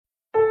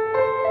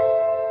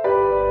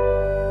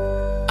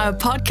A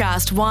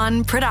Podcast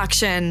One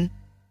production.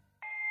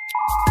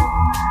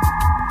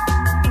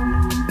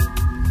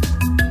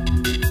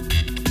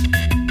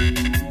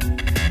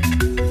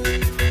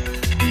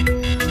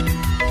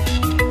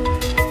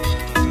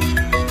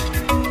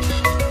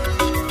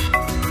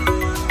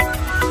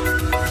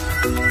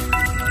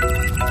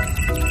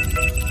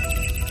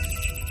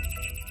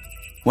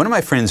 One of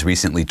my friends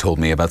recently told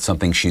me about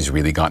something she's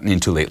really gotten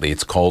into lately.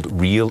 It's called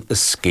real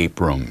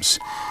escape rooms.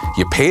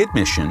 You pay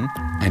admission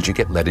and you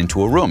get let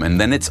into a room, and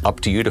then it's up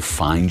to you to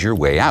find your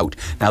way out.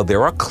 Now,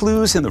 there are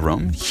clues in the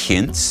room,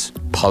 hints,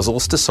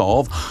 puzzles to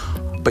solve,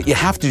 but you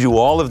have to do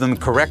all of them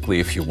correctly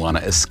if you want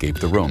to escape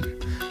the room.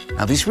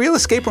 Now, these real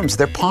escape rooms,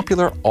 they're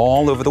popular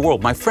all over the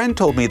world. My friend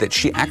told me that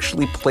she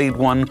actually played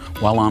one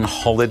while on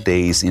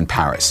holidays in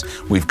Paris.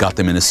 We've got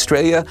them in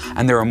Australia,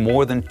 and there are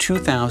more than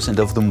 2,000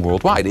 of them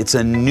worldwide. It's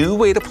a new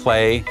way to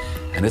play,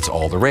 and it's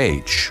all the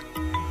rage.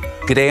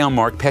 G'day, I'm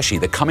Mark Pesce.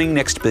 The coming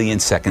next billion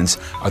seconds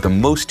are the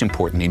most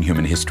important in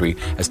human history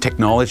as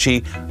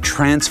technology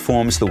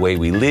transforms the way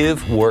we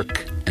live,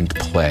 work, and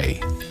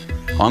play.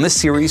 On this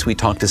series, we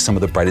talk to some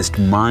of the brightest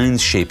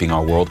minds shaping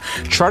our world,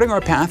 charting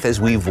our path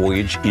as we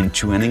voyage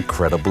into an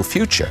incredible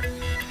future.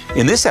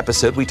 In this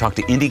episode, we talk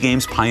to indie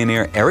games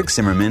pioneer Eric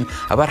Zimmerman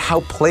about how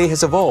play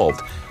has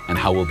evolved and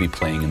how we'll be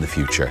playing in the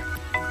future.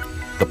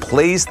 The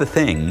play's the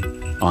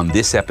thing on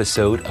this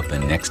episode of The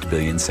Next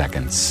Billion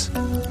Seconds.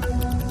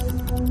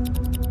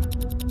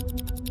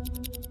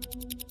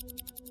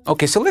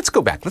 Okay, so let's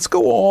go back. Let's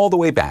go all the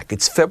way back.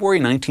 It's February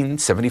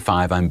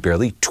 1975. I'm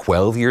barely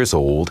 12 years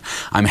old.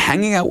 I'm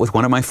hanging out with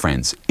one of my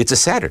friends. It's a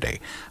Saturday.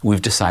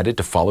 We've decided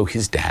to follow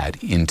his dad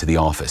into the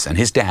office. And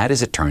his dad,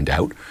 as it turned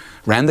out,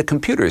 ran the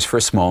computers for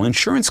a small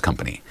insurance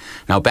company.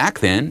 Now, back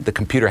then, the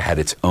computer had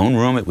its own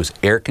room. It was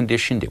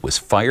air-conditioned. It was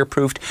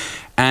fireproofed.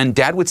 And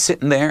Dad would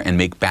sit in there and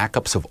make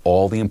backups of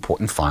all the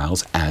important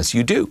files, as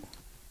you do.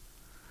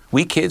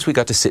 We kids, we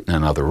got to sit in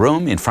another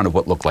room in front of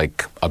what looked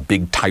like a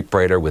big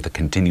typewriter with a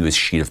continuous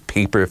sheet of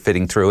paper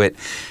fitting through it.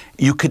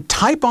 You could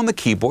type on the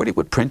keyboard, it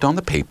would print on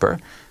the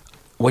paper.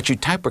 What you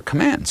type were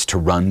commands to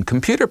run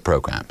computer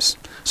programs.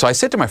 So I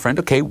said to my friend,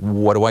 okay,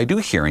 what do I do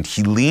here? And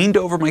he leaned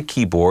over my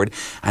keyboard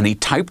and he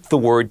typed the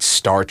word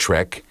Star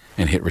Trek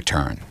and hit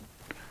return.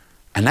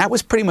 And that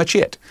was pretty much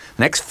it.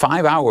 The next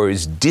 5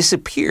 hours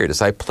disappeared as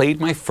I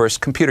played my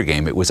first computer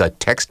game. It was a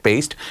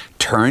text-based,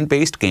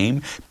 turn-based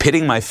game,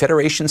 pitting my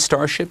Federation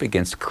starship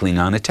against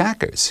Klingon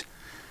attackers.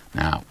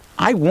 Now,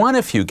 I won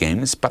a few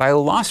games, but I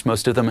lost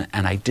most of them,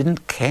 and I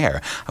didn't care.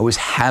 I was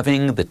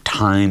having the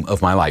time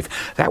of my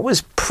life. That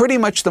was pretty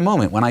much the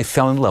moment when I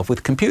fell in love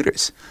with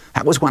computers.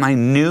 That was when I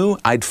knew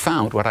I'd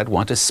found what I'd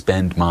want to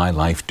spend my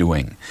life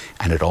doing.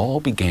 And it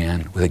all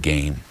began with a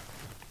game.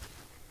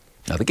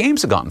 Now, the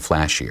games have gotten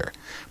flashier,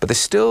 but they're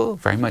still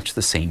very much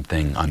the same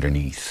thing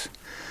underneath.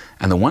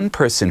 And the one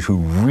person who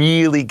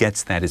really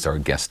gets that is our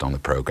guest on the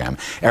program.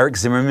 Eric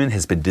Zimmerman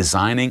has been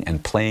designing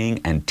and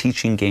playing and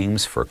teaching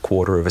games for a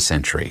quarter of a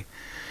century.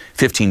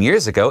 15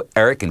 years ago,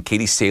 Eric and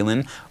Katie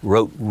Salen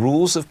wrote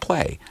Rules of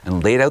Play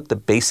and laid out the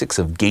basics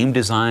of game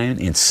design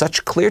in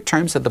such clear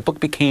terms that the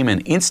book became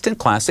an instant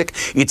classic.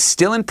 It's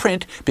still in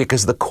print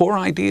because the core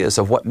ideas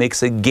of what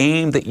makes a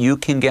game that you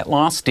can get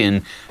lost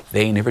in,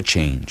 they never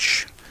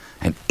change.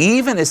 And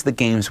even as the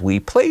games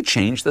we play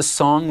change, the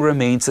song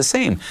remains the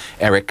same.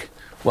 Eric,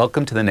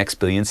 welcome to The Next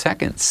Billion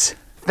Seconds.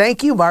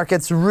 Thank you, Mark.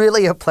 It's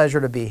really a pleasure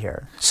to be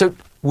here. So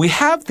we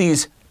have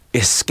these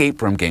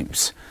escape room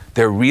games.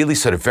 They're really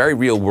sort of very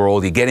real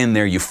world. You get in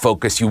there, you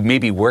focus, you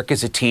maybe work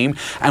as a team.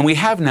 And we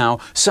have now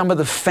some of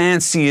the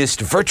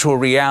fanciest virtual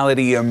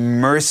reality,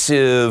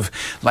 immersive,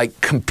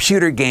 like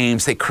computer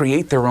games. They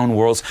create their own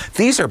worlds.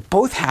 These are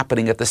both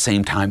happening at the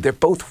same time. They're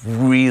both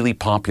really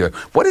popular.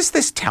 What is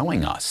this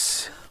telling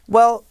us?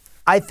 Well,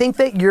 I think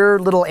that your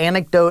little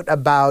anecdote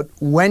about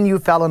when you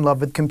fell in love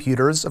with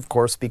computers, of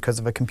course, because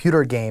of a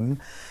computer game,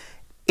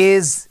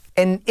 is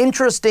an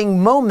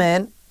interesting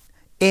moment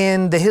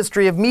in the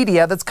history of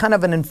media that's kind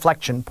of an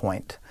inflection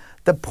point.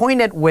 The point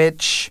at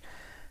which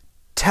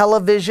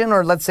television,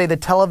 or let's say the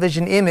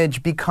television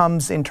image,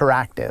 becomes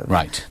interactive.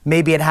 Right.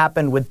 Maybe it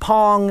happened with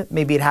Pong,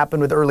 maybe it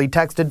happened with early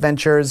text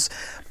adventures,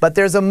 but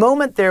there's a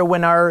moment there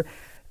when our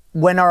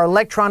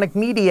electronic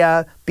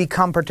media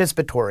become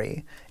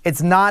participatory.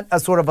 It's not a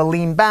sort of a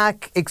lean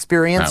back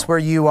experience where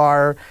you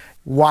are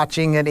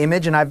watching an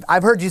image, and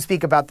I've heard you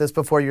speak about this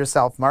before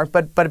yourself, Mark,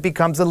 but it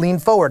becomes a lean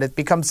forward. It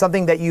becomes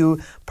something that you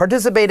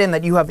participate in,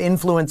 that you have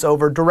influence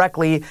over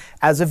directly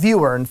as a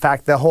viewer. In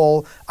fact, the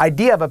whole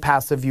idea of a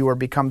passive viewer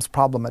becomes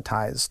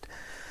problematized.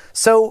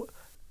 So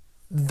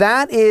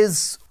that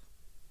is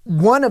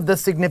one of the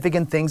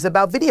significant things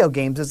about video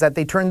games, is that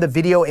they turn the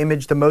video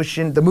image, the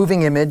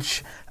moving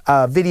image,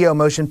 video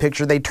motion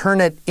picture, they turn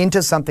it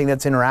into something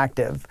that's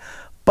interactive.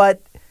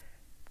 But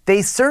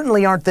they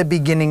certainly aren't the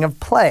beginning of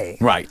play.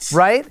 Right.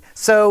 Right?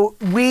 So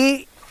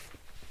we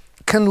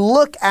can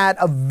look at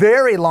a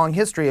very long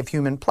history of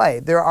human play.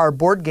 There are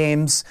board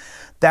games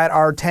that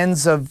are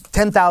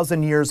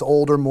 10,000 years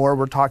old or more.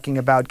 We're talking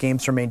about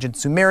games from ancient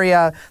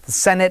Sumeria, the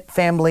Senet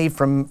family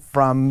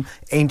from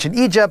ancient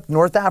Egypt,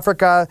 North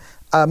Africa,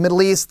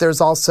 Middle East. There's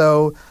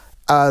also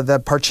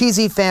the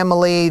Parcheesi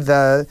family,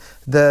 the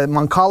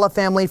Mancala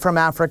family from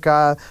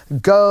Africa,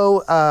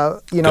 Go,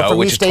 from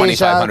which East is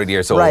Asia. 2,500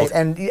 years old. Right,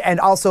 and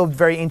also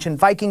very ancient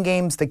Viking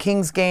games, the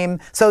King's Game.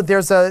 So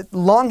there's a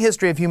long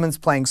history of humans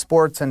playing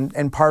sports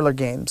and parlor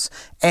games.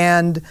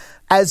 And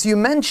as you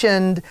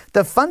mentioned,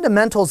 the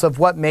fundamentals of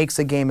what makes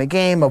a game,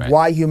 of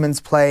why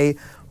humans play,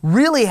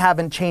 really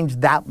haven't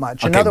changed that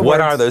much. Okay, what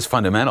are those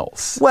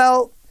fundamentals?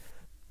 Well,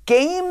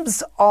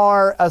 games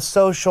are a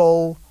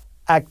social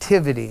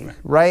activity,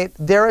 right?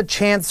 They're a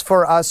chance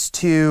for us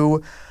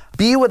to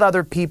be with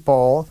other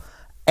people,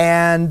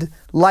 and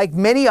like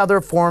many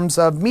other forms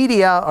of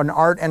media, on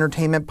art,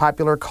 entertainment,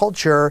 popular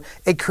culture,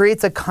 it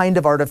creates a kind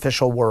of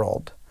artificial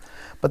world.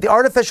 But the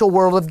artificial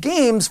world of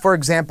games, for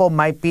example,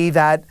 might be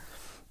that,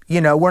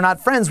 we're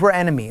not friends, we're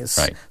enemies.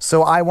 Right.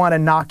 So I want to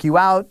knock you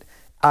out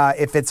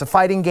if it's a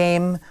fighting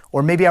game,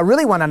 or maybe I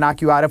really want to knock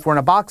you out if we're in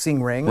a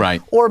boxing ring.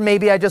 Right. Or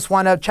maybe I just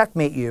want to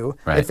checkmate you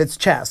if it's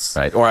chess.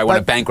 Right. Or I want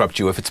to bankrupt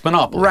you if it's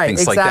Monopoly. Right,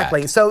 things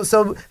exactly. like that.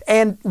 So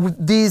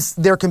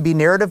there can be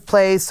narrative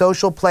play,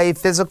 social play,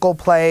 physical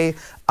play.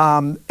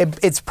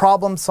 It's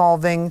problem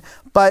solving.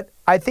 But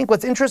I think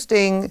what's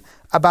interesting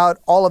about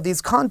all of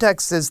these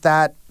contexts is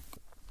that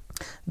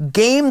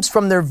games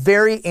from their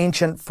very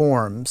ancient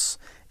forms,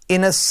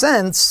 in a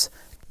sense,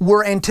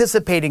 were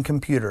anticipating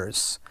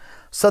computers.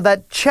 So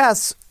that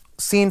chess,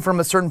 seen from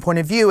a certain point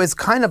of view, is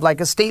kind of like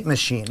a state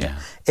machine. Yeah.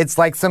 It's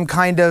like some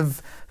kind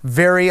of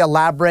very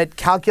elaborate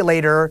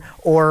calculator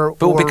or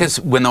because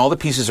when all the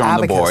pieces are on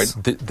the board,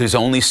 there's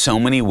only so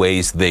many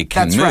ways they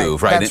can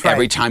move, right? And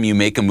every time you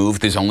make a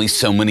move, there's only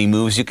so many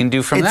moves you can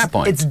do from that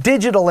point. It's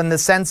digital in the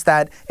sense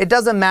that it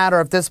doesn't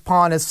matter if this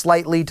pawn is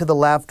slightly to the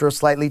left or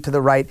slightly to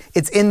the right.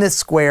 It's in this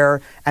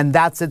square, and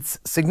that's its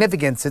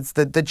significance. It's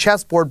the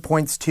chessboard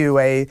points to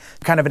a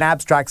kind of an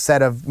abstract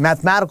set of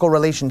mathematical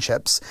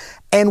relationships.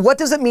 And what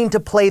does it mean to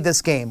play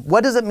this game?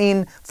 What does it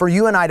mean for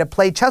you and I to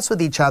play chess with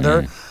each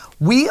other?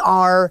 We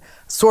are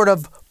sort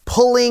of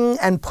pulling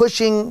and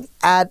pushing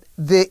at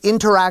the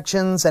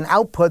interactions and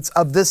outputs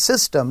of this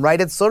system, right?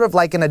 It's sort of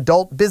like an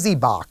adult busy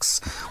box.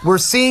 We're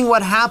seeing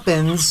what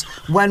happens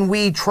when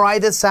we try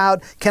this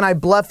out. Can I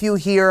bluff you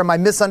here? Am I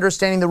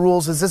misunderstanding the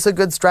rules? Is this a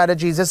good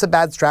strategy? Is this a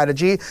bad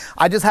strategy?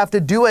 I just have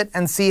to do it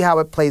and see how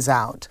it plays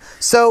out.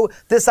 So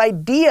this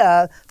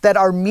idea that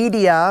our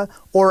media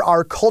or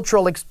our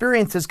cultural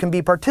experiences can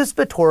be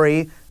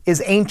participatory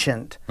is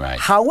ancient. Right.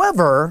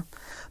 However,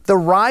 the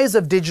rise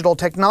of digital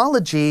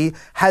technology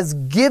has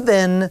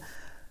given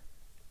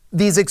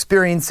these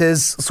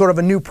experiences sort of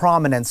a new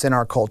prominence in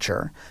our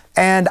culture.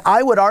 And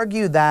I would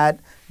argue that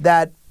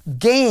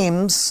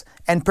games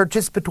and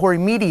participatory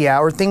media,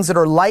 or things that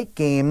are like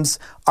games,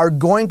 are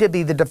going to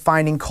be the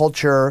defining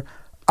culture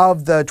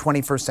of the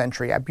 21st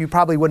century. You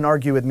probably wouldn't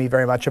argue with me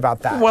very much about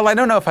that. Well, I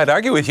don't know if I'd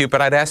argue with you,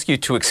 but I'd ask you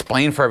to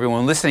explain for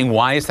everyone listening,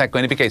 why is that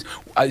going to be the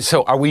case?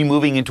 So are we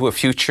moving into a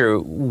future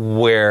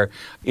where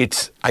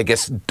it's, I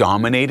guess,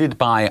 dominated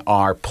by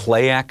our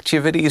play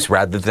activities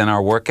rather than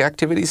our work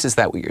activities? Is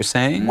that what you're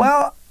saying?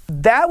 Well,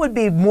 that would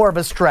be more of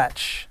a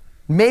stretch.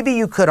 Maybe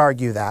you could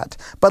argue that.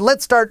 But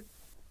let's start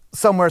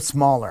somewhere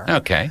smaller.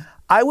 Okay.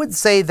 I would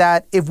say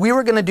that if we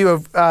were going to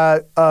do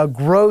a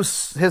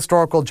gross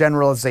historical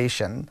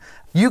generalization,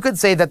 you could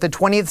say that the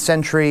 20th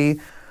century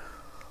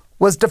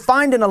was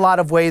defined in a lot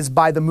of ways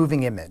by the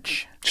moving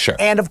image. Sure.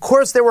 And of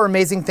course, there were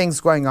amazing things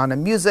going on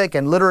in music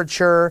and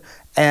literature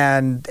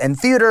and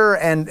theater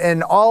and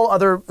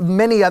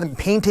many other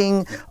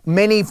painting,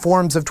 many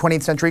forms of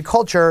 20th century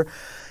culture.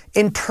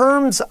 In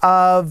terms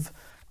of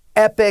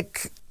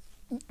epic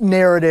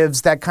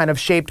narratives that kind of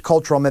shaped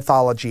cultural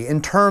mythology,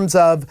 in terms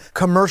of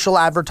commercial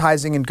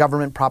advertising and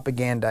government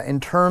propaganda, in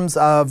terms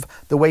of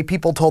the way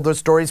people told their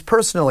stories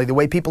personally, the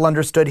way people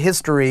understood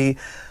history,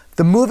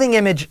 the moving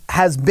image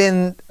has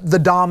been the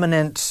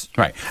dominant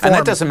Right. form. And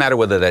that doesn't matter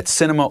whether that's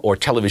cinema or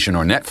television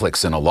or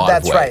Netflix in a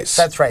lot of ways.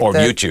 That's right. Or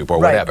YouTube or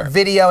whatever.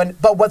 Video.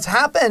 But what's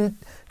happened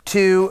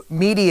to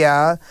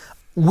media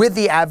with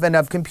the advent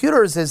of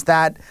computers is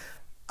that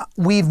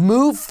we've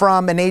moved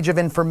from an age of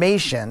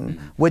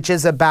information, which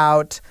is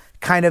about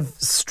kind of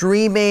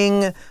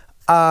streaming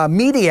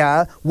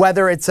media,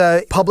 whether it's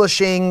a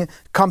publishing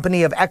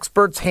company of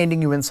experts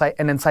handing you an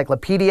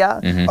encyclopedia,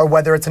 or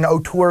whether it's an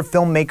auteur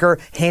filmmaker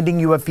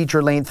handing you a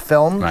feature-length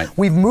film. Right.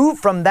 We've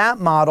moved from that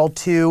model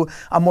to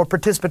a more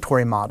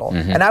participatory model.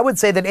 And I would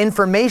say that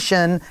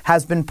information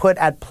has been put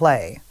at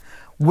play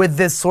with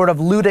this sort of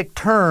ludic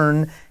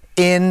turn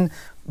in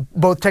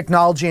both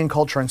technology and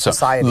culture and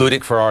society.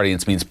 Ludic for our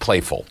audience means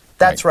playful.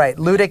 That's right.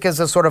 Ludic is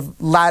a sort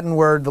of Latin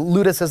word.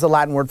 Ludus is a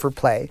Latin word for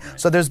play.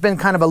 So there's been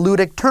kind of a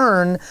ludic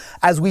turn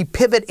as we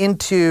pivot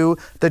into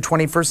the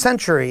 21st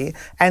century.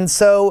 And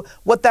so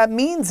what that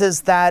means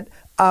is that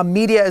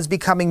media is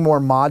becoming more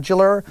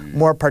modular,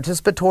 more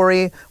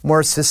participatory,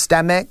 more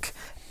systemic.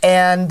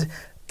 And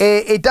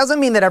it doesn't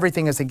mean that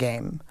everything is a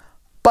game.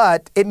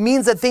 but it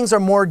means that things are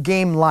more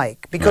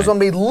game-like. Because when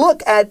we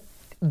look at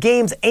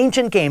games,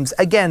 ancient games,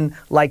 again,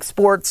 like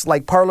sports,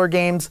 like parlor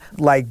games,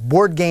 like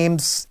board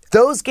games,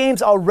 those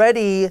games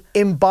already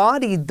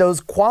embodied those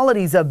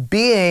qualities of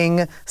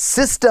being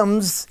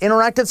systems,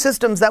 interactive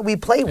systems that we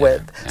play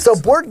with. So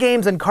board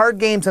games and card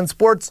games and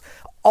sports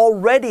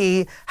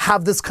already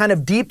have this kind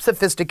of deep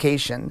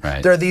sophistication.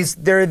 There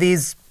are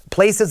these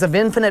places of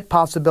infinite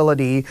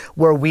possibility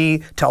where we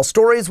tell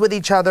stories with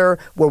each other,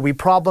 where we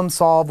problem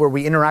solve, where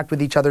we interact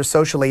with each other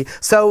socially.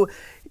 So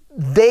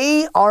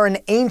they are an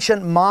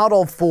ancient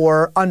model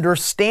for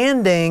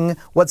understanding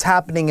what's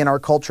happening in our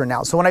culture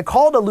now. So when I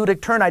call it a ludic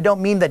turn, I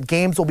don't mean that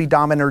games will be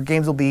dominant or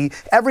games will be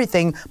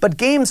everything, but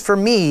games for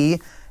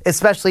me,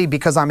 especially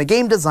because I'm a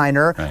game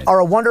designer, are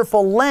a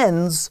wonderful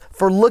lens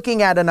for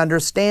looking at and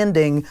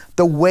understanding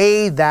the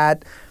way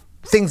that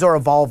things are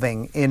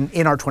evolving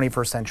in our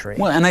 21st century.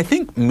 Well, and I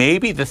think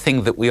maybe the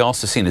thing that we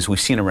also seen is we've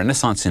seen a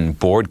renaissance in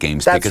board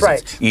games because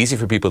it's easy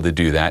for people to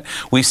do that.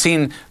 We've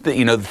seen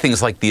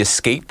things like the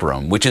escape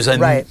room, which is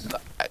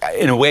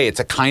in a way, it's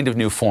a kind of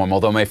new form,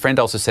 although my friend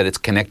also said it's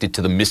connected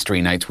to the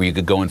mystery nights where you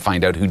could go and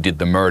find out who did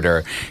the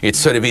murder. It's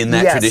sort of in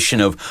that tradition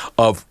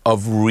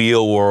of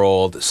real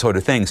world sort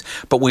of things.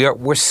 But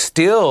we're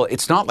still,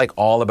 it's not like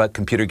all about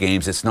computer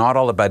games. It's not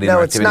all about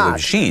interactivity with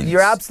machines.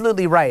 You're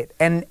absolutely right.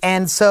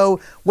 And so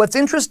what's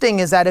interesting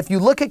is that if you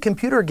look at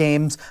computer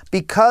games,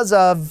 because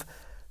of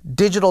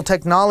digital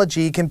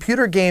technology,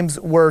 computer games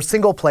were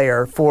single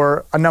player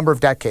for a number of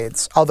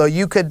decades. Although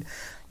you could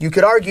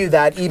argue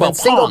that even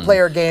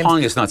single-player games...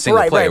 Pong is not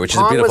single-player, which is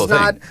a beautiful thing.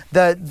 Pong was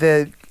not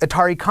the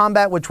Atari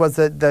Combat, which was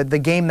the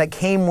game that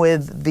came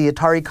with the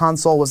Atari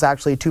console, was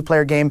actually a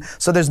two-player game.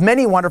 So there's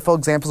many wonderful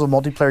examples of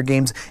multiplayer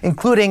games,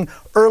 including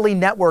early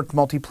networked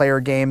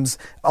multiplayer games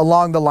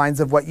along the lines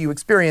of what you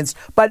experienced.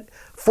 But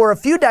for a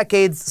few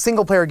decades,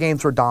 single-player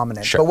games were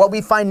dominant. But what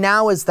we find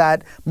now is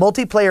that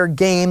multiplayer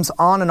games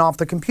on and off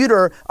the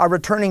computer are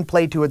returning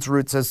play to its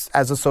roots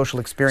as a social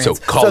experience.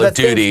 So Call of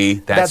Duty,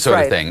 that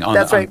sort of thing.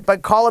 That's right.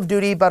 But Call of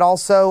Duty, but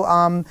also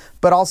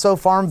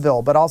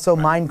Farmville, but also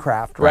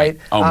Minecraft, right?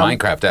 Oh,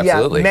 Minecraft,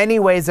 absolutely. Yeah, many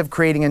ways of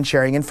creating and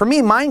sharing. And for me,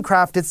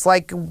 Minecraft, it's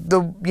like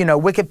the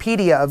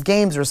Wikipedia of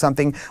games or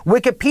something.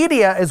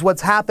 Wikipedia is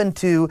what's happened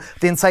to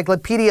the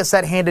encyclopedia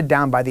set handed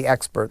down by the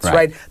experts,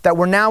 right? That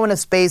we're now in a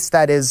space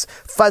that is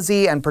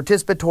fuzzy and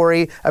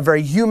participatory, a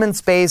very human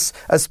space,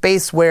 a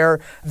space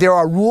where there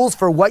are rules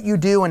for what you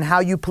do and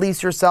how you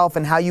police yourself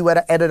and how you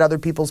edit other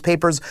people's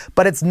papers,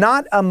 but it's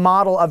not a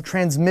model of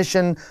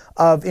transmission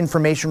of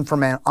information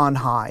from on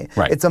high.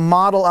 It's a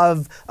model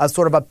of a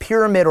sort of a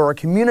pyramid or a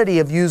community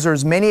of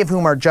users, many of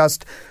whom are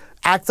just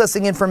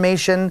accessing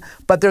information,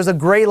 but there's a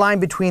gray line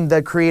between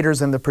the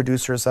creators and the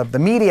producers of the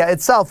media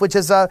itself, which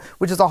is a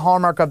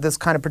hallmark of this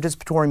kind of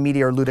participatory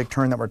media or ludic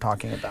turn that we're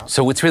talking about.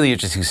 So what's really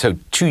interesting, so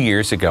 2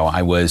 years ago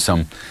I was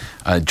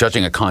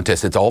judging a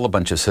contest. It's all a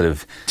bunch of sort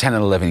of 10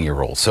 and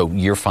 11-year-olds, so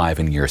year 5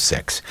 and year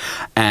 6.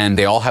 And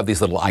they all have these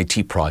little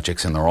IT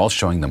projects and they're all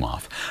showing them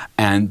off.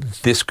 And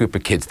this group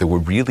of kids, they were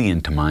really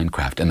into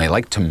Minecraft and they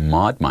liked to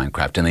mod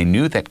Minecraft, and they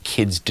knew that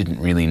kids didn't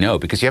really know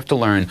because you have to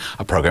learn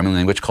a programming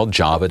language called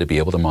Java to be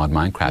able to mod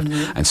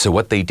Minecraft. And so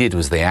what they did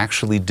was they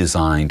actually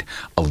designed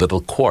a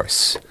little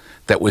course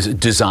that was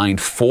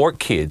designed for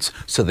kids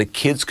so that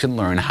kids can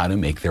learn how to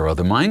make their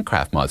other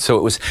Minecraft mods. So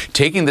it was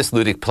taking this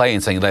ludic play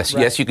and saying,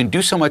 yes, you can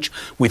do so much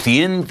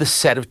within the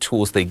set of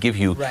tools they give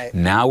you.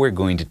 Now we're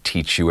going to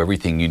teach you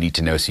everything you need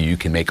to know so you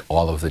can make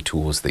all of the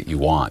tools that you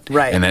want.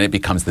 And then it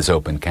becomes this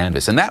open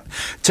canvas. And that,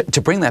 to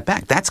bring that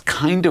back, that's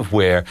kind of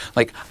where,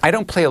 like, I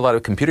don't play a lot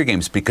of computer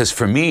games because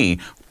for me,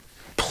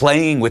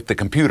 playing with the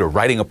computer,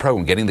 writing a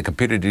program, getting the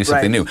computer to do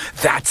something new,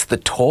 that's the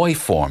toy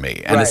for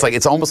me. And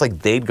it's almost like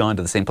they'd gone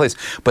to the same place.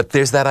 But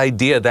there's that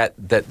idea, that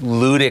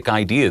ludic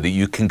idea that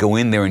you can go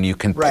in there and you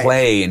can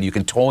play and you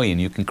can toy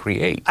and you can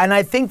create. And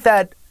I think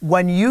that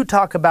when you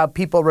talk about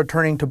people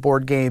returning to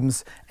board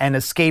games and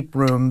escape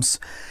rooms,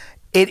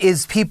 it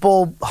is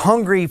people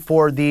hungry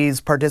for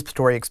these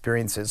participatory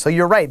experiences. So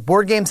you're right,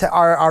 board games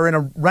are in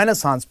a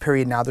renaissance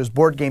period now. There's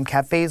board game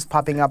cafes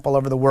popping up all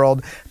over the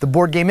world. The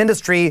board game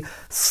industry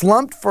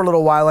slumped for a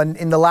little while, and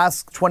in the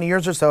last 20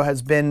 years or so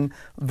has been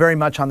very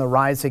much on the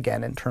rise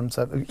again in terms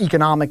of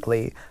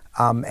economically.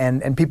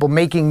 And people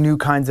making new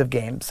kinds of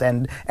games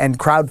and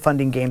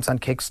crowdfunding games on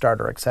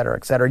Kickstarter, et cetera,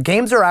 et cetera.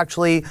 Games are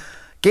actually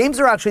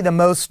the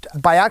most,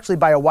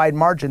 by a wide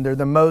margin, they're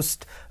the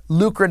most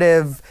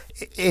lucrative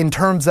in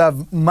terms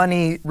of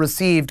money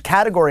received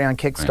category on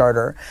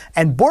Kickstarter.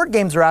 And board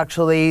games are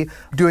actually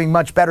doing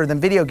much better than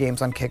video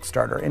games on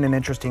Kickstarter in an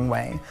interesting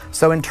way.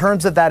 So in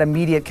terms of that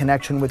immediate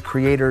connection with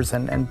creators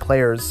and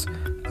players,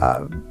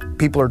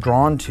 people are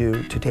drawn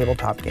to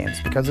tabletop games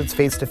because it's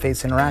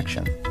face-to-face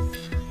interaction.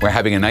 We're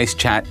having a nice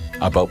chat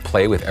about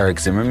play with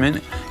Eric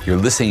Zimmerman. You're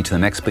listening to The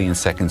Next Billion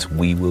Seconds.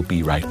 We will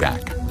be right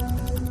back.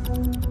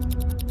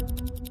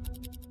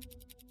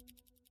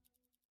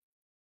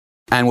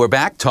 And we're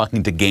back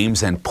talking to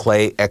games and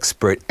play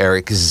expert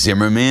Eric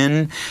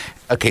Zimmerman.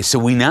 Okay, so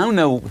we now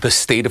know the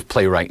state of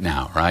play right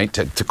now, right?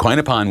 To coin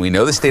a pun, we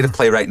know the state of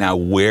play right now,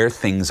 where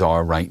things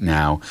are right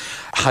now.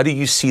 How do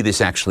you see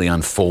this actually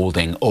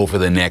unfolding over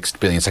the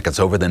next billion seconds,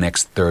 over the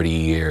next 30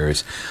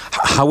 years?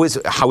 How is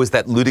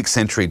that ludic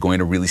century going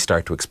to really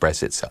start to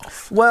express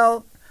itself?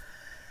 Well,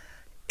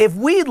 if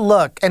we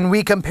look and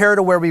we compare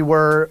to where we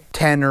were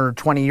 10 or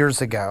 20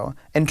 years ago,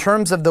 in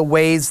terms of the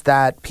ways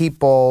that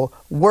people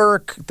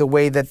work, the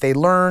way that they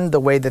learn,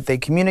 the way that they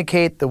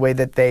communicate, the way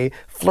that they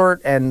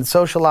flirt and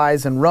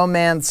socialize and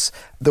romance,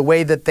 the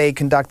way that they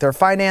conduct their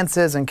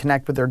finances and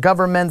connect with their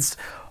governments,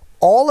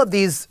 all of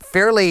these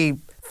fairly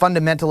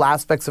fundamental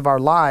aspects of our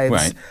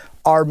lives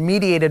are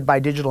mediated by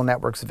digital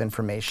networks of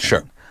information.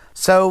 Sure.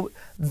 So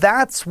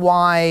that's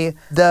why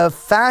the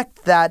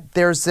fact that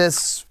there's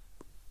this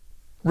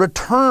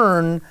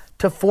return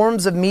to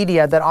forms of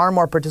media that are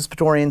more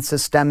participatory and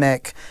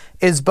systemic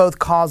is both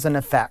cause and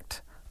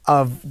effect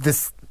of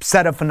this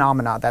set of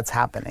phenomena that's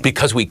happening.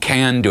 Because we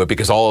can do it,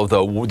 because all of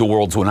the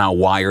world's now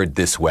wired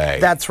this way.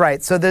 That's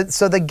right. So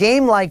the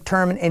game-like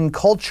term in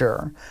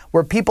culture,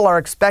 where people are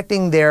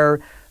expecting their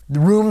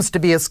rooms to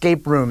be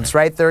escape rooms,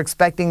 right? They're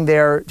expecting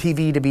their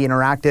TV to be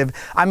interactive.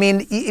 I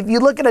mean, if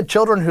you look at a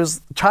child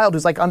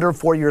who's like under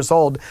 4 years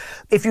old,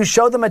 if you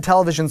show them a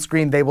television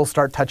screen, they will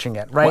start touching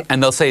it, right? Well,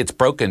 and they'll say it's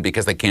broken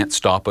because they can't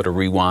stop it or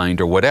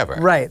rewind or whatever.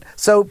 Right.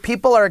 So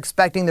people are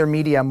expecting their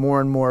media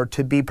more and more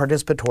to be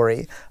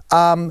participatory.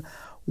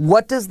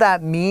 What does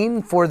that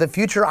mean for the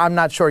future? I'm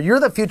not sure. You're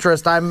the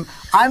futurist. I'm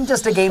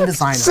just a game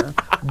designer.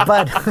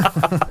 but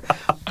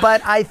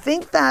I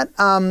think that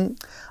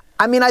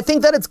I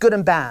think that it's good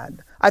and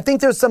bad. I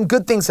think there's some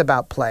good things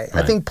about play.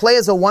 Right. I think play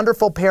is a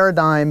wonderful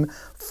paradigm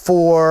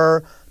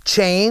for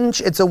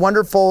change. It's a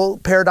wonderful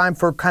paradigm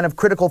for kind of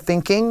critical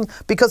thinking,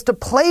 because to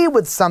play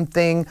with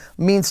something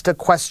means to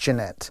question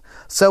it.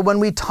 So when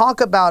we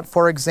talk about,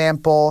 for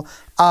example,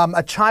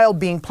 a child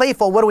being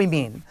playful, what do we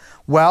mean?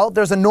 Well,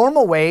 there's a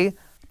normal way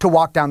to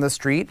walk down the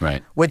street,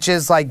 which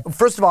is like,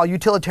 first of all,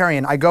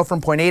 utilitarian. I go from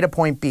point A to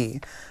point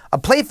B. A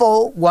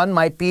playful one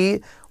might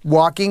be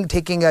walking,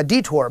 taking a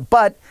detour.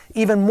 But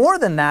even more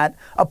than that,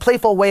 a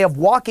playful way of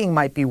walking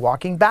might be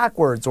walking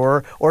backwards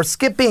or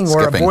skipping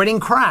or avoiding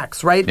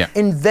cracks, right? Yeah.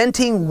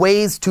 Inventing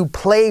ways to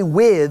play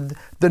with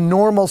the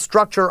normal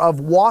structure of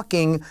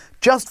walking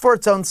just for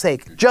its own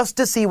sake, just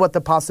to see what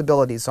the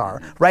possibilities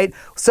are, right?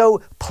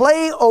 So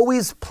play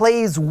always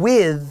plays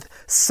with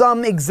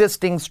some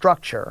existing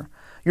structure.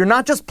 You're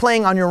not just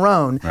playing on your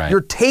own. Right. You're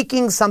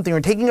taking something.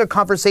 You're taking a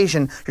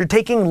conversation. You're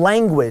taking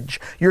language.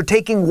 You're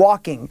taking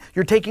walking.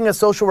 You're taking a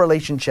social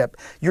relationship.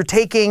 You're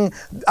taking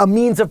a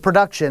means of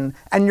production,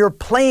 and you're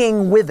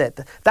playing with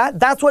it.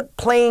 That's what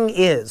playing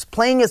is.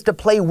 Playing is to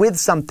play with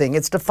something.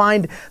 It's to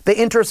find the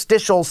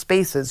interstitial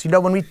spaces. You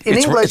know, when we in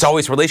English, it's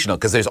always relational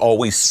because there's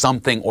always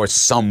something or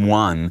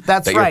someone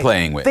that you're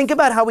playing with. Think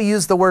about how we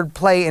use the word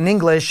play in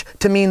English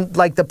to mean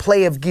like the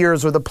play of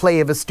gears or the play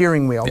of a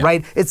steering wheel,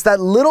 right? It's that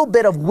little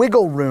bit of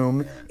wiggle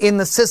room in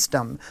the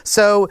system.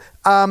 So,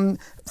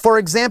 for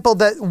example,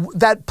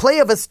 that play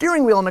of a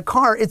steering wheel in a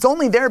car, it's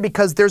only there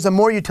because there's a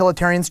more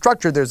utilitarian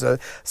structure. There's a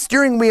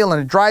steering wheel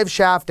and a drive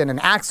shaft and an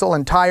axle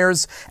and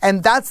tires,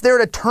 and that's there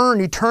to turn.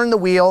 You turn the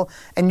wheel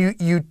and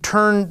you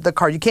turn the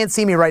car. You can't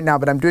see me right now,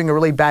 but I'm doing a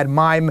really bad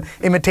mime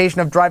imitation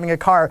of driving a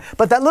car.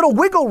 But that little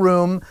wiggle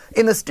room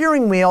in the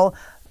steering wheel,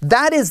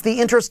 that is the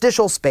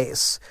interstitial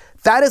space.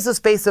 That is the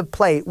space of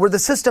play where the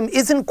system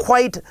isn't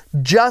quite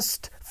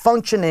just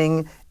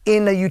functioning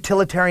in a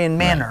utilitarian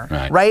manner,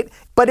 right?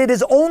 But it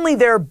is only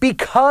there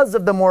because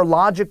of the more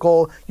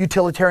logical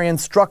utilitarian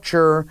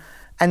structure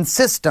and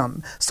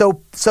system.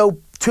 So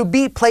to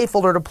be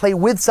playful or to play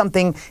with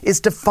something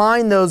is to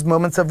find those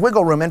moments of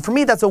wiggle room. And for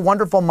me, that's a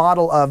wonderful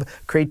model of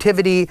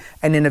creativity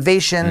and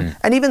innovation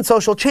and even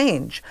social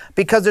change,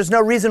 because there's no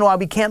reason why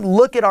we can't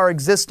look at our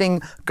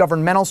existing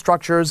governmental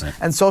structures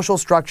and social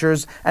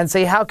structures and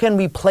say, how can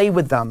we play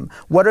with them?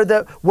 What are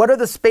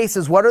the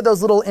spaces? What are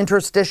those little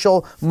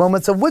interstitial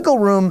moments of wiggle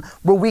room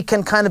where we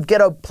can kind of get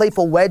a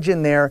playful wedge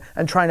in there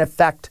and try and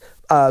affect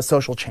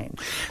social change?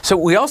 So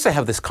we also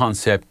have this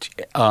concept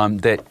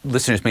that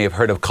listeners may have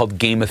heard of called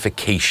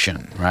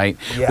gamification, right?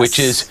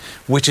 Yes.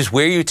 Which is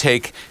where you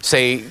take,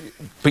 say,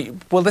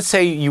 let's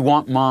say you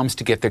want moms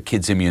to get their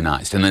kids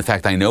immunized. And in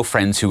fact, I know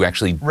friends who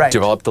actually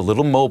developed a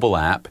little mobile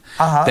app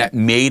that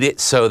made it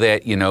so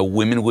that,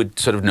 women would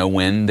sort of know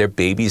when their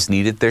babies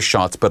needed their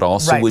shots, but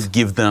also would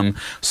give them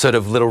sort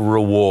of little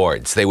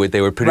rewards. They would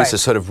produce a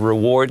sort of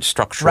reward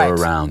structure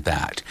around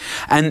that.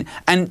 And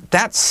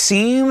that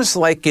seems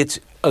like it's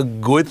a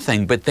good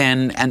thing, but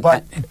then as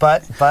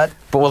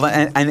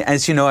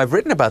you know, I've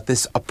written about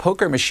this. A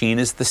poker machine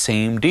is the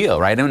same deal,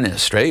 right? In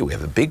Australia, we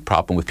have a big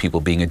problem with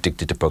people being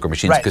addicted to poker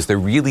machines because they're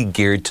really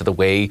geared to the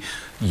way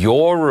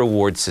your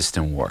reward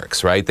system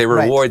works, right? They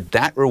reward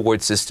that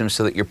reward system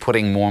so that you're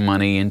putting more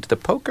money into the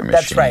poker machine.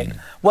 That's right.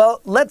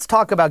 Well, let's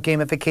talk about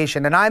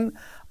gamification, and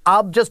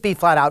I'll just be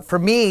flat out. For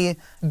me,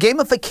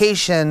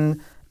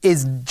 gamification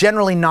is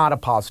generally not a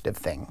positive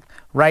thing.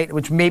 right?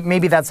 Which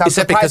maybe that sounds Is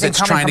that because surprising it's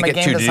coming trying to from a get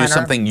game you to do designer.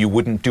 something you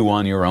wouldn't do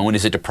on your own?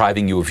 Is it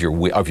depriving you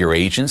of your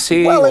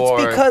agency? Well, or?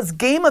 it's because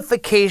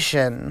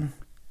gamification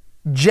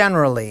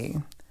generally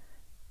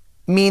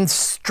means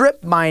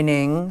strip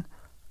mining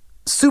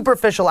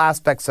superficial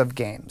aspects of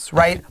games,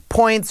 right? Okay.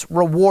 Points,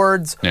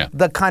 rewards, Yeah.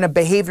 the kind of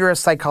behaviorist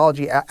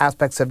psychology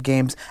aspects of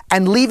games,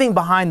 and leaving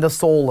behind the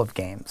soul of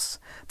games.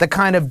 The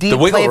kind of deep,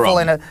 wiggle playful,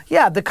 room.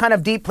 the kind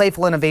of deep,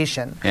 playful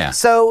innovation. Yeah.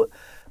 So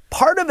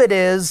part of it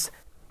is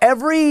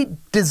every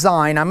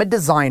design, I'm a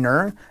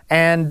designer,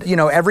 and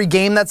every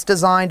game that's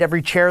designed,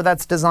 every chair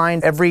that's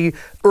designed, every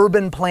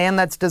urban plan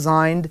that's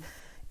designed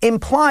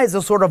implies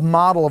a sort of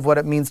model of what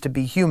it means to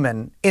be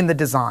human in the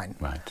design.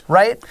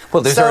 Right?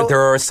 Well, there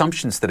are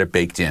assumptions that are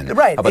baked in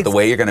about the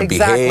way you're going to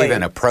behave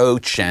and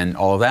approach and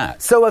all of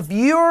that. So if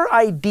your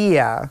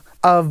idea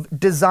of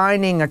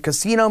designing a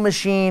casino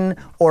machine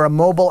or a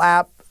mobile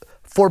app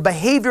for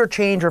behavior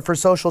change or for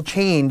social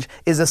change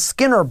is a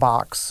Skinner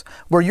box,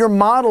 where your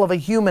model of a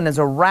human is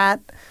a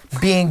rat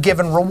being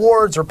given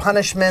rewards or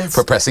punishments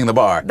For pressing the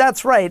bar.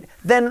 That's right.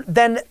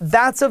 Then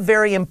that's a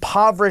very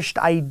impoverished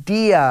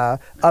idea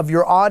of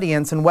your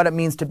audience and what it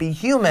means to be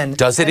human.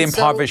 Does it And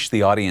impoverish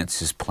the audience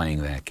who's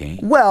playing that game?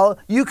 Well,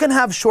 you can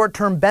have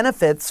short-term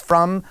benefits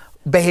from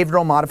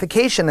behavioral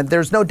modification, and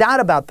there's no doubt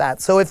about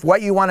that. So if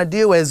what you want to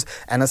do is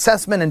an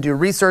assessment and do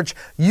research,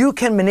 you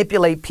can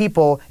manipulate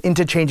people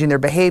into changing their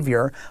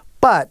behavior.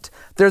 But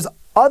there's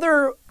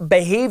other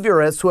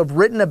behaviorists who have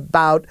written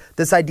about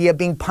this idea of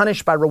being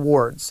punished by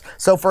rewards.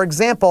 So for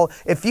example,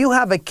 if you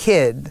have a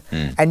kid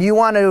and you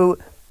want to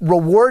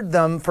reward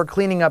them for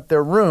cleaning up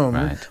their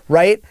room,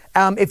 right?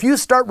 If you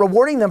start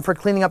rewarding them for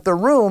cleaning up their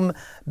room,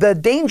 the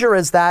danger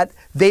is that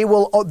they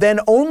will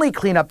then only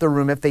clean up the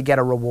room if they get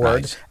a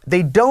reward. Right.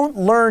 They don't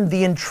learn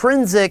the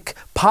intrinsic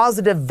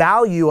positive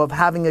value of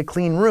having a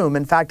clean room.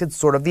 In fact, it's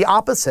sort of the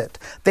opposite.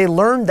 They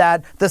learn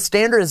that the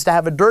standard is to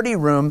have a dirty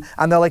room,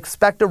 and they'll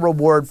expect a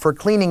reward for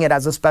cleaning it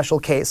as a special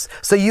case.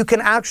 So you can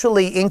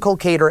actually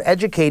inculcate or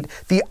educate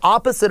the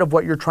opposite of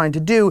what you're trying to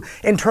do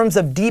in terms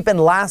of deep and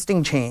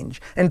lasting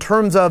change, in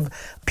terms of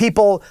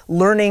people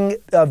learning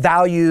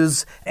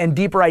values and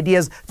deeper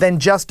ideas than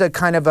just a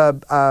kind of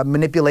a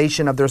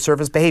manipulation of their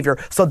surface behavior.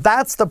 So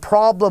that's the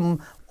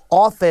problem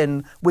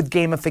often with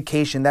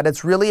gamification, that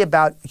it's really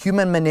about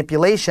human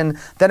manipulation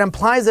that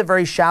implies a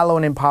very shallow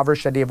and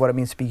impoverished idea of what it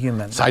means to be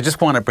human. So I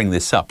just want to bring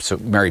this up. So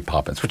Mary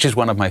Poppins, which is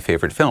one of my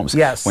favorite films.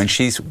 Yes. When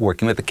she's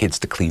working with the kids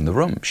to clean the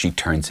room, she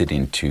turns it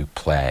into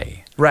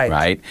play.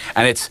 Right.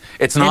 And it's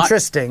not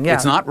interesting, yeah.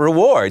 It's not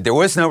reward. There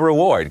was no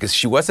reward because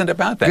she wasn't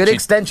about that. Good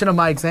extension of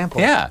my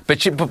example. Yeah,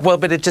 but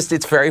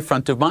it's very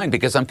front of mind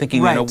because I'm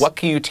thinking, what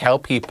can you tell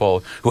people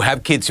who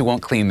have kids who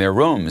won't clean their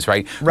rooms,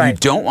 right? You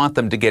don't want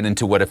them to get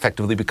into what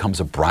effectively becomes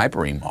a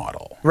bribery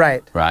model.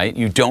 Right.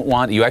 You don't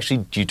want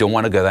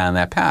to go down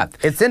that path.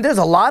 There's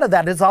a lot of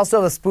that. It's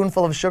also a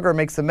spoonful of sugar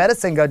makes the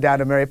medicine go down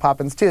to Mary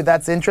Poppins too.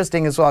 That's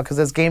interesting as well because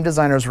as game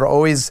designers we're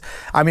always,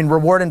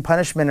 reward and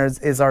punishment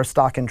is our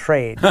stock in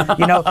trade.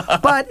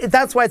 But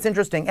that's why it's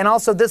interesting. And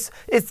also this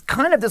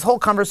whole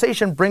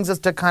conversation brings us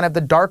to kind of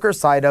the darker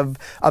side of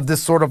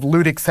this sort of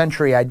ludic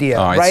century idea.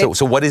 All right.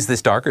 So what is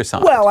this darker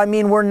side? Well,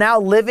 we're now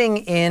living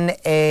in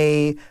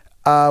a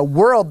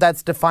world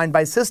that's defined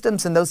by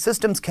systems, and those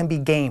systems can be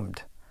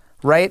gamed.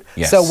 Right?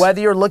 Yes. So whether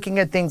you're looking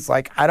at things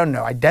like,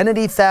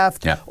 identity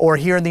theft, or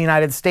here in the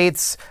United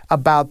States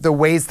about the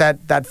ways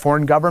that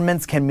foreign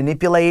governments can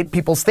manipulate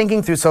people's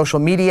thinking through social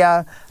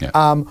media,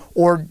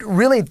 or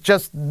really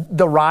just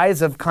the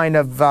rise of kind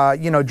of,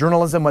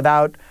 journalism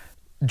without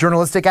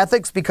journalistic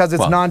ethics because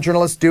it's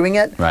non-journalists doing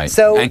it. Right.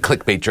 So, and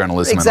clickbait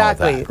journalism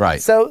exactly. and all that.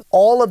 Right. So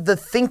all of the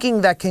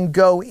thinking that can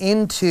go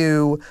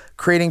into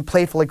creating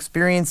playful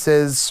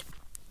experiences,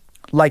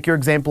 like your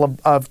example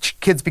of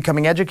kids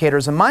becoming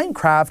educators in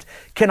Minecraft,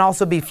 can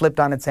also be flipped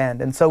on its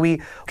end. And so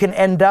we can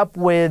end up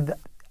with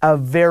a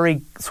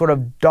very sort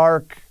of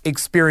dark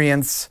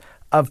experience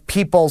of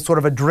people sort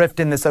of adrift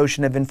in this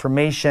ocean of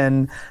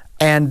information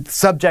and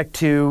subject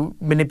to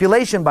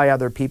manipulation by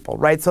other people,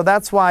 right? So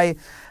that's why,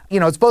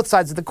 it's both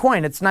sides of the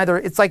coin. It's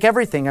like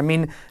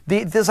everything.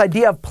 This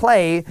idea of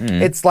play,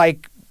 it's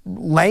like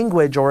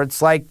language, or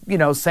it's like,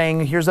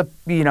 saying here's a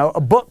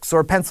books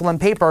or pencil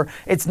and paper.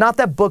 It's not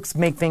that books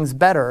make things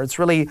better. It's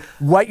really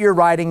what you're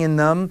writing in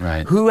them,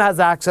 who has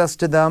access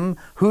to them,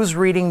 who's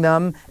reading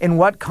them, in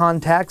what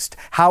context,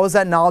 how is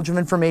that knowledge of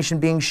information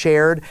being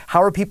shared,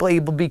 how are people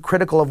able to be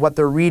critical of what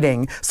they're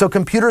reading. So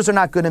computers are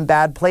not good and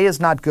bad. Play is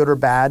not good or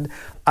bad.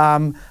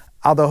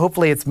 Although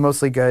hopefully it's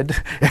mostly good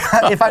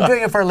if I'm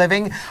doing it for a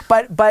living.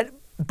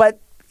 But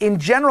in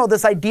general,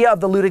 this idea of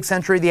the ludic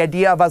century, the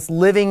idea of us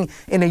living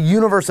in a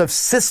universe of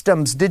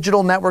systems,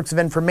 digital networks of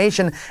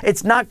information,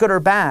 it's not good or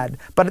bad.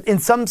 But in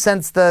some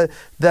sense, the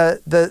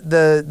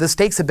the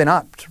stakes have been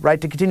upped, right?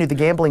 To continue the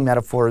gambling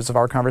metaphors of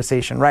our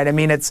conversation, right? I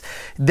mean,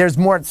 there's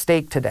more at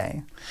stake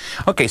today.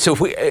 Okay, so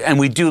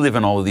we do live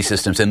in all of these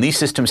systems, and these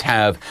systems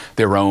have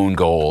their own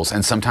goals,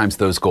 and sometimes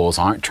those goals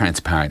aren't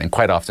transparent, and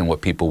quite often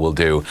what people will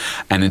do,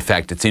 and in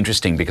fact, it's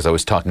interesting because I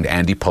was talking to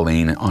Andy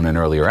Pauline on an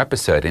earlier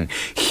episode, and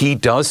he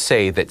does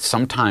say that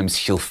sometimes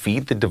he'll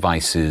feed the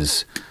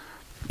devices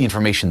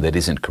information that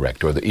isn't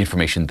correct or the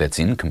information that's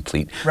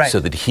incomplete so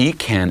that he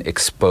can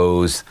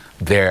expose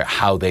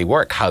how they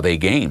work, how they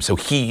game. So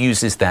he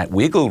uses that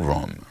wiggle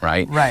room,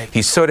 right? Right.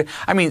 He's sort of,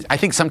 I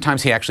think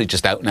sometimes he actually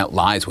just out and out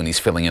lies when he's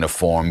filling in a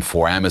form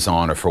for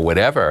Amazon or for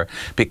whatever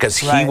because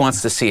he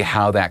wants to see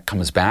how that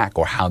comes back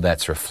or how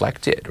that's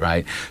reflected,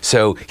 right?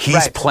 So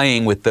he's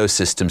playing with those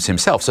systems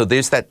himself. So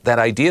there's that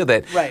idea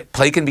that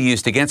play can be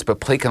used against,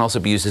 but play can also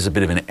be used as a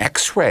bit of an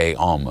X-ray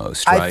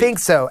almost, right? I think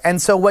so. And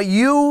so what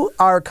you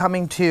are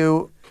coming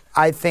to,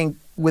 I think,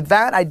 with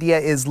that idea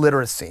is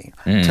literacy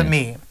to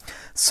me.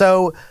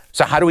 So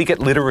how do we get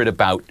literate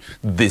about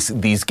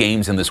these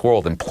games in this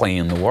world and play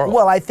in the world?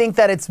 Well, I think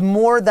that it's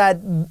more that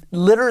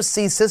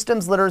literacy,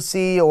 systems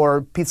literacy,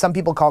 or some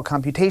people call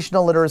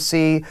computational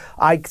literacy.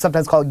 I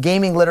sometimes call it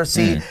gaming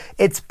literacy.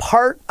 It's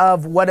part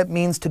of what it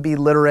means to be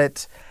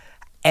literate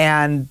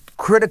and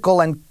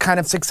critical and kind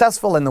of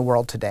successful in the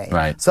world today.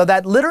 Right. So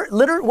that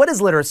what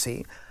is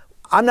literacy?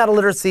 I'm not a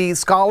literacy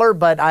scholar,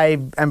 but I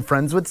am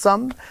friends with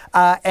some.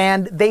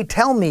 And they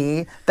tell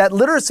me that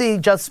literacy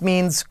just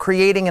means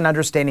creating and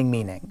understanding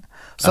meaning.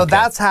 So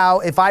that's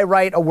how, if I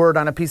write a word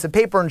on a piece of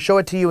paper and show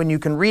it to you and you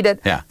can read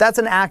it, that's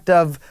an act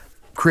of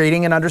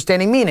creating and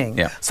understanding meaning.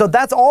 So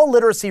that's all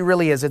literacy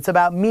really is. It's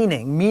about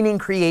meaning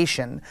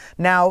creation.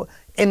 Now,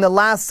 in the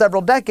last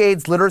several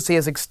decades, literacy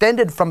has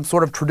extended from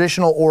sort of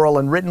traditional oral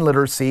and written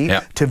literacy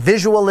to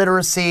visual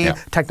literacy,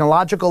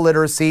 technological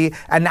literacy,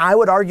 and I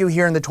would argue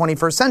here in the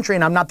 21st century,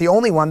 and I'm not the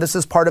only one, this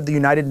is part of the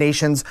United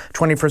Nations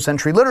 21st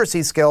century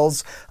literacy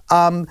skills,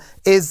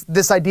 is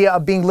this idea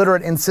of being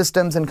literate in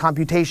systems and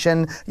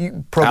computation,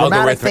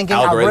 programmatic thinking,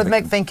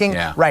 algorithmic thinking.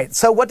 Right.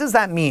 So what does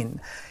that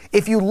mean?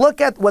 If you look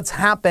at what's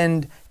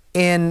happened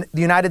in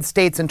the United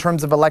States in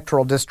terms of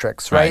electoral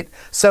districts, right?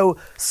 So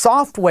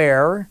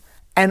software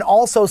and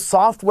also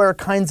software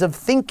kinds of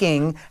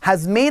thinking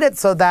has made it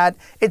so that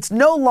it's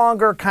no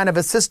longer kind of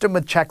a system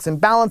with checks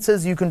and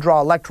balances. You can draw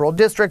electoral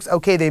districts.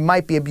 Okay, they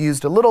might be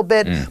abused a little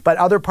bit, but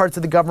other parts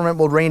of the government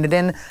will rein it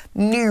in.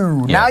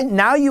 No.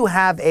 Now you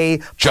have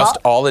just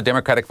all the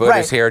Democratic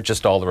voters here,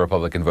 just all the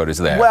Republican voters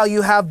there. Well,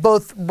 you have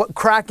both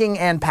cracking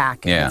and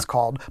packing, it's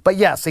called. But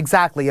yes,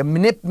 exactly. A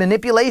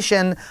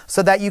manipulation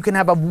so that you can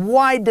have a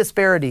wide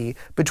disparity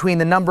between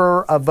the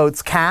number of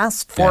votes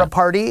cast for a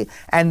party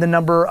and the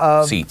number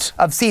of seats.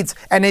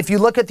 And if you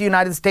look at the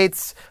United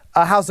States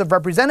House of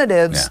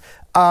Representatives,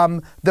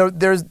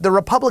 the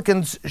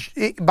Republicans,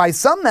 by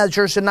some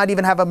measure, should not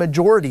even have a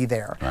majority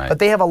there. But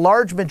they have a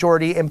large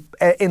majority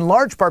in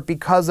large part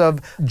because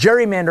of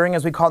gerrymandering,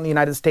 as we call it in the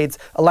United States,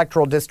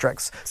 electoral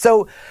districts.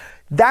 So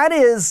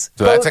that's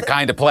a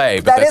kind of play,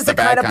 but that's the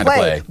bad kind of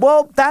play.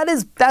 Well,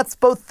 that's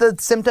both the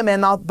symptom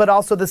but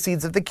also the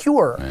seeds of the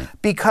cure.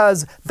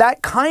 Because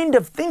that kind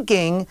of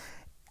thinking,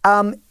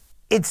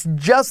 it's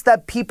just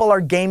that people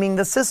are gaming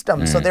the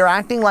system. So they're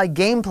acting like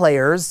game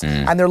players,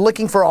 and they're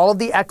looking for all of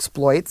the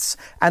exploits,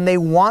 and they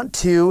want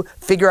to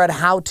figure out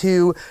how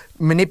to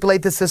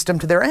manipulate the system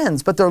to their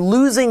ends. But they're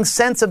losing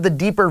sense of the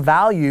deeper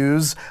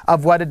values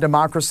of what a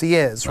democracy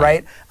is,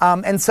 right?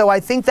 And so I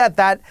think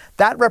that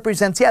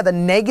represents, the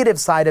negative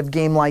side of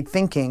game-like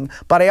thinking.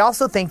 But I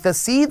also think the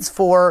seeds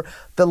for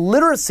the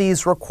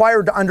literacies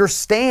required to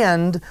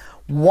understand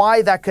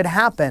why that could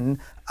happen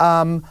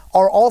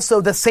are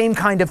also the same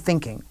kind of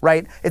thinking,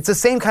 right? It's the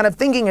same kind of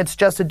thinking, it's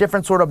just a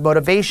different sort of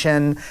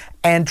motivation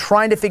and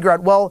trying to figure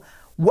out, well,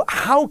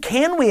 how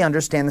can we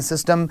understand the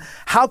system?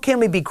 How can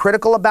we be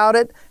critical about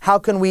it? How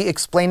can we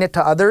explain it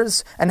to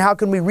others? And how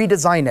can we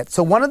redesign it?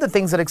 So one of the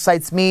things that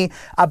excites me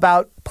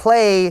about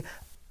play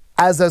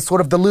as a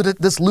sort of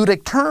this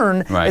ludic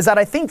turn is that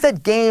I think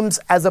that games,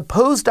 as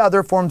opposed to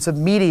other forms of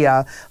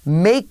media,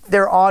 make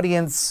their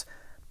audience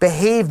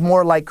behave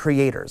more like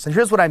creators. And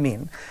here's what I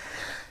mean.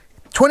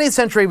 20th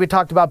century, we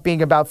talked about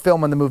being about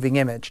film and the moving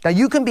image. Now,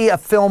 you can be a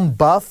film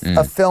buff,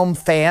 a film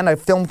fan, a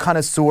film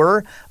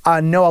connoisseur,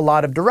 know a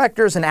lot of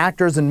directors and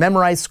actors and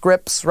memorize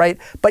scripts, right?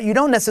 But you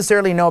don't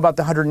necessarily know about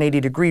the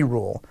 180-degree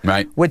rule,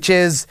 which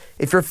is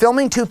if you're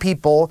filming two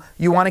people,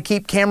 you want to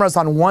keep cameras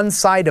on one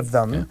side of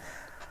them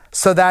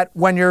so that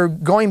when you're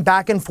going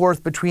back and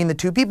forth between the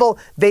two people,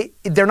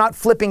 they're not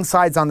flipping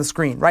sides on the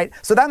screen, right?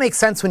 So that makes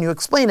sense when you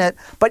explain it,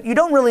 but you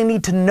don't really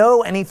need to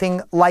know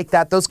anything like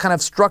that, those kind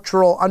of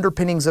structural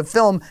underpinnings of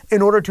film,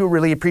 in order to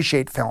really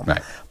appreciate film.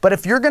 But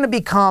if you're going to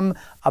become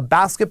a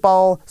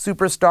basketball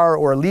superstar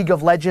or a League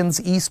of Legends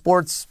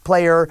esports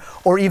player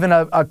or even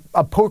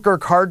a poker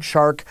card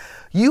shark,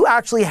 you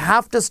actually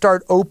have to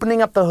start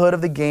opening up the hood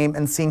of the game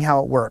and seeing how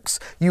it works.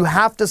 You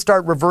have to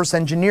start reverse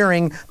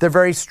engineering the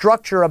very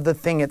structure of the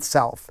thing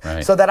itself.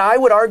 Right. So that I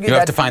would argue that you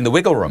have to find the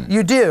wiggle room.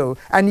 You do.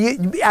 And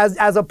you,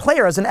 as a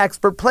player, as an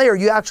expert player,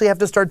 you actually have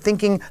to start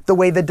thinking the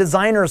way the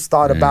designers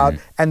thought about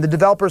and the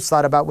developers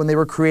thought about when they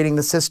were creating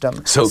the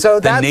system. So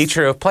the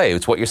nature of play,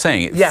 it's what you're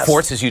saying. It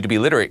forces you to be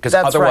literate, because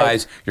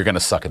otherwise you're going to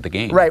suck at the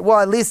game. Right. Well,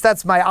 at least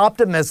that's my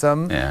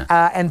optimism.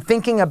 And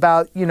thinking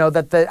about,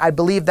 that I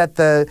believe that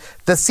the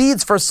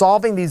seeds for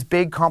solving these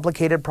big,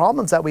 complicated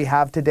problems that we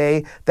have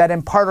today, that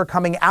in part are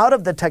coming out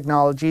of the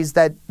technologies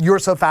that you're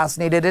so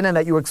fascinated in and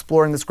that you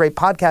explore in this great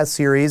podcast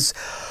series,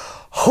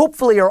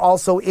 hopefully are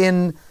also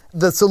in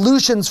the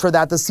solutions for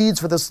that. The seeds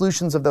for the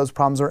solutions of those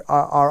problems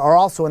are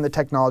also in the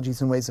technologies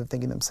and ways of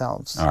thinking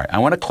themselves. All right. I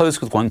want to close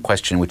with one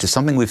question, which is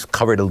something we've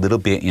covered a little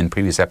bit in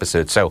previous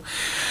episodes. So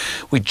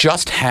we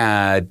just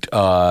had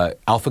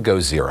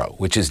AlphaGo Zero,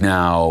 which is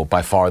now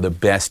by far the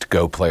best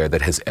Go player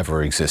that has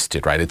ever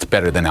existed, right? It's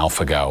better than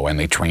AlphaGo, and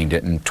they trained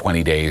it in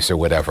 20 days or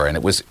whatever.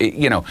 And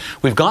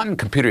we've gotten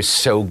computers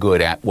so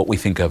good at what we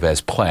think of as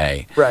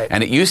play. Right.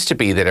 And it used to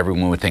be that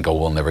everyone would think,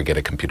 we'll never get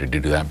a computer to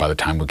do that. By the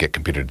time we get a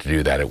computer to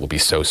do that, it will be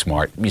so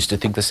smart. We used to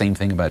think the same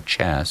thing about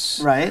chess.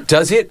 Right.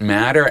 Does it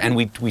matter? And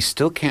we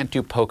still can't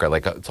do poker.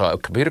 So a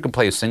computer can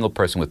play a single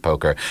person with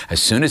poker.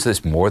 As soon as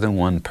there's more than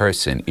one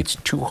person, it's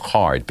too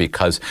hard,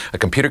 because a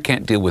computer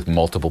can't deal with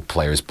multiple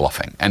players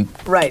bluffing. And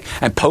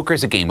poker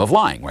is a game of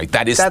lying, right?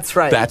 That's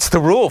right. That's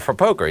the rule for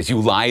poker, is you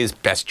lie as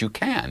best you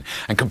can.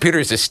 And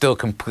computers are still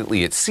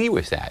completely at sea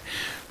with that.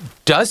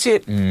 Does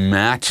it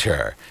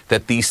matter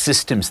that these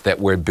systems that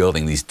we're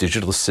building, these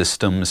digital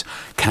systems,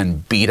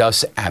 can beat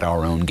us at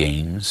our own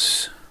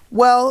games?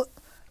 Well,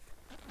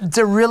 it's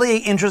a really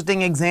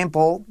interesting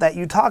example that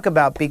you talk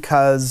about,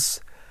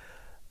 because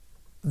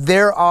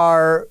there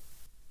are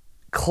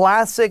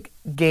classic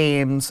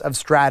games of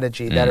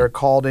strategy that are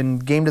called, in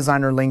game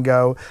designer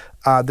lingo,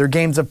 they're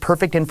games of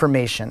perfect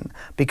information,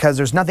 because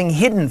there's nothing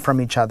hidden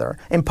from each other.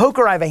 In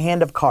poker, I have a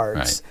hand of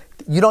cards. Right.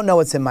 You don't know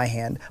what's in my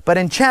hand. But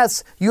in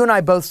chess, you and I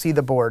both see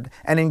the board.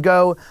 And in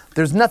Go,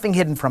 there's nothing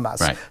hidden from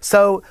us. Right.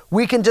 So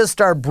we can just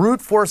start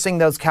brute forcing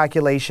those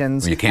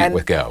calculations. You can't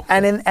with Go.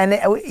 But in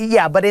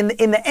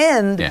the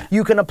end,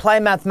 you can apply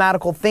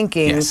mathematical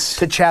thinking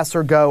to chess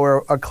or Go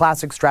or a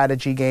classic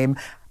strategy game.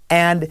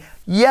 And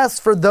yes,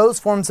 for those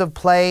forms of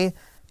play,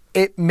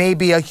 it may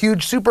be a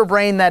huge super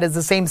brain that is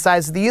the same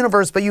size as the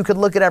universe, but you could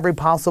look at every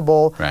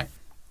possible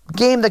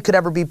game that could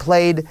ever be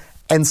played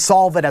and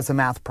solve it as a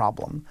math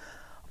problem.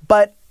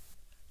 But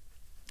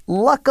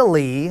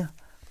luckily,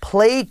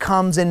 play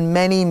comes in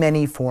many,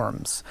 many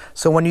forms.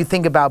 So when you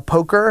think about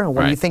poker,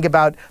 when you think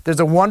about, there's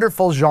a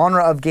wonderful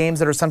genre of games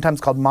that are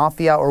sometimes called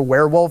Mafia or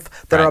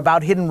Werewolf that are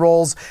about hidden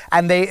roles,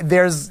 and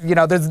there's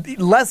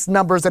less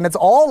numbers, and it's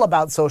all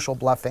about social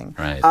bluffing.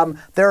 Right.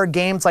 There are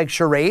games like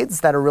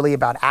charades that are really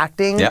about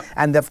acting,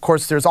 and of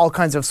course there's all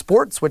kinds of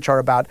sports which are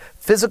about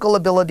physical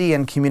ability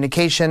and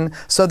communication.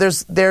 So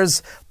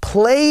there's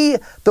play.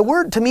 The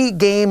word, to me,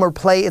 game or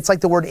play, it's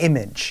like the word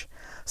image.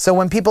 So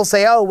when people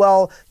say, "Oh,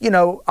 well,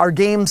 our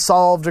game's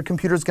solved, or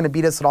computer's going to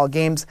beat us at all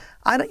games,"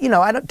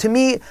 to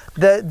me,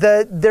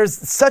 there's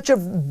such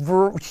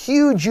a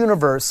huge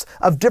universe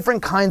of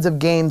different kinds of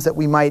games that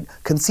we might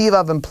conceive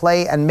of and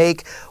play and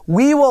make.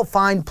 We will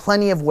find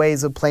plenty of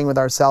ways of playing with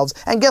ourselves.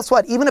 And guess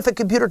what? Even if a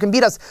computer can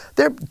beat us,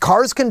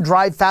 cars can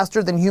drive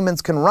faster than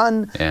humans can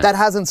run. Yeah. That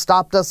hasn't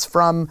stopped us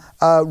from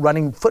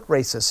running foot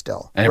races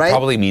still. And it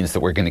probably means that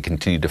we're going to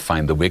continue to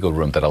find the wiggle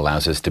room that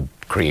allows us to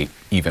create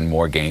even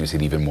more games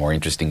and even more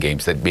interesting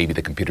games that maybe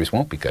the computers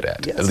won't be good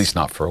at least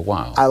not for a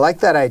while. I like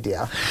that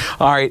idea.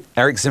 All right,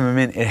 Eric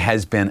Zimmerman, it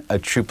has been a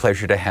true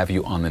pleasure to have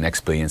you on The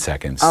Next Billion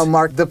Seconds. Oh,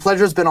 Mark, the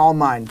pleasure's been all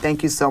mine.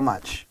 Thank you so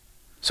much.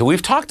 So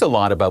we've talked a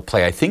lot about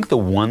play. I think the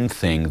one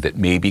thing that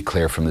may be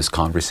clear from this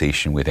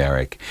conversation with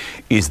Eric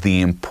is the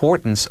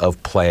importance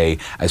of play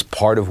as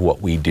part of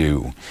what we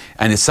do.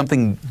 And it's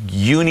something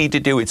you need to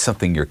do. It's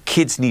something your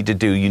kids need to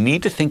do. You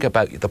need to think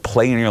about the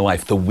play in your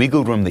life, the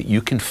wiggle room that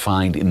you can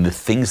find in the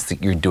things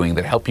that you're doing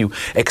that help you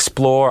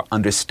explore,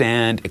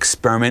 understand,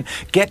 experiment,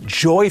 get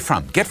joy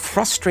from, get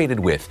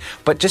frustrated with,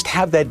 but just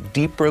have that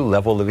deeper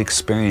level of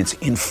experience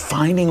in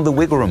finding the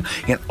wiggle room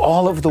in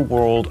all of the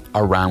world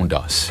around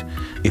us.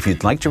 If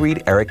you'd like to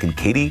read Eric and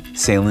Katie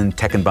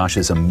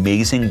Salen-Teckenbosch's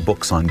amazing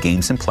books on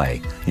games and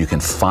play, you can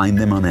find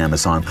them on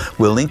Amazon.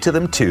 We'll link to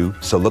them too,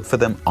 so look for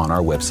them on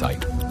our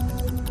website.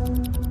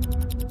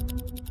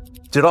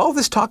 Did all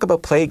this talk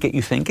about play get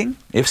you thinking?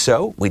 If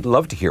so, we'd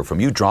love to hear from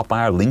you. Drop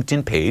by our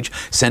LinkedIn page,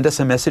 send us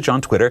a message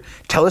on Twitter,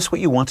 tell us what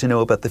you want to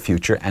know about the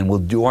future, and we'll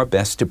do our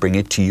best to bring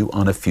it to you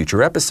on a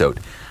future episode.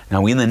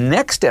 Now, in the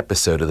next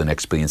episode of The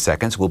Next Billion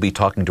Seconds, we'll be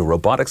talking to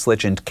robotics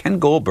legend Ken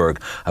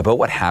Goldberg about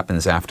what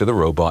happens after the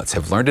robots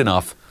have learned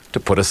enough to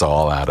put us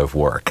all out of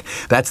work.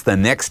 That's the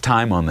next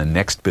time on The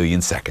Next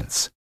Billion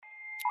Seconds.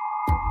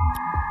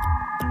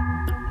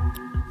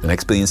 The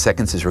Next Billion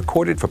Seconds is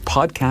recorded for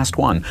Podcast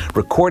One.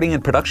 Recording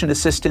and production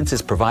assistance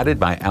is provided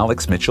by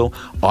Alex Mitchell.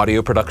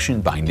 Audio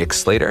production by Nick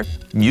Slater.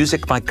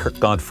 Music by Kirk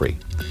Godfrey.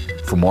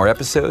 For more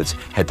episodes,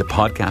 head to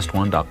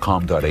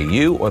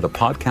podcastone.com.au or the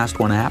Podcast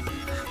One app.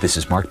 This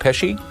is Mark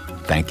Pesce,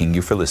 thanking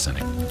you for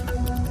listening.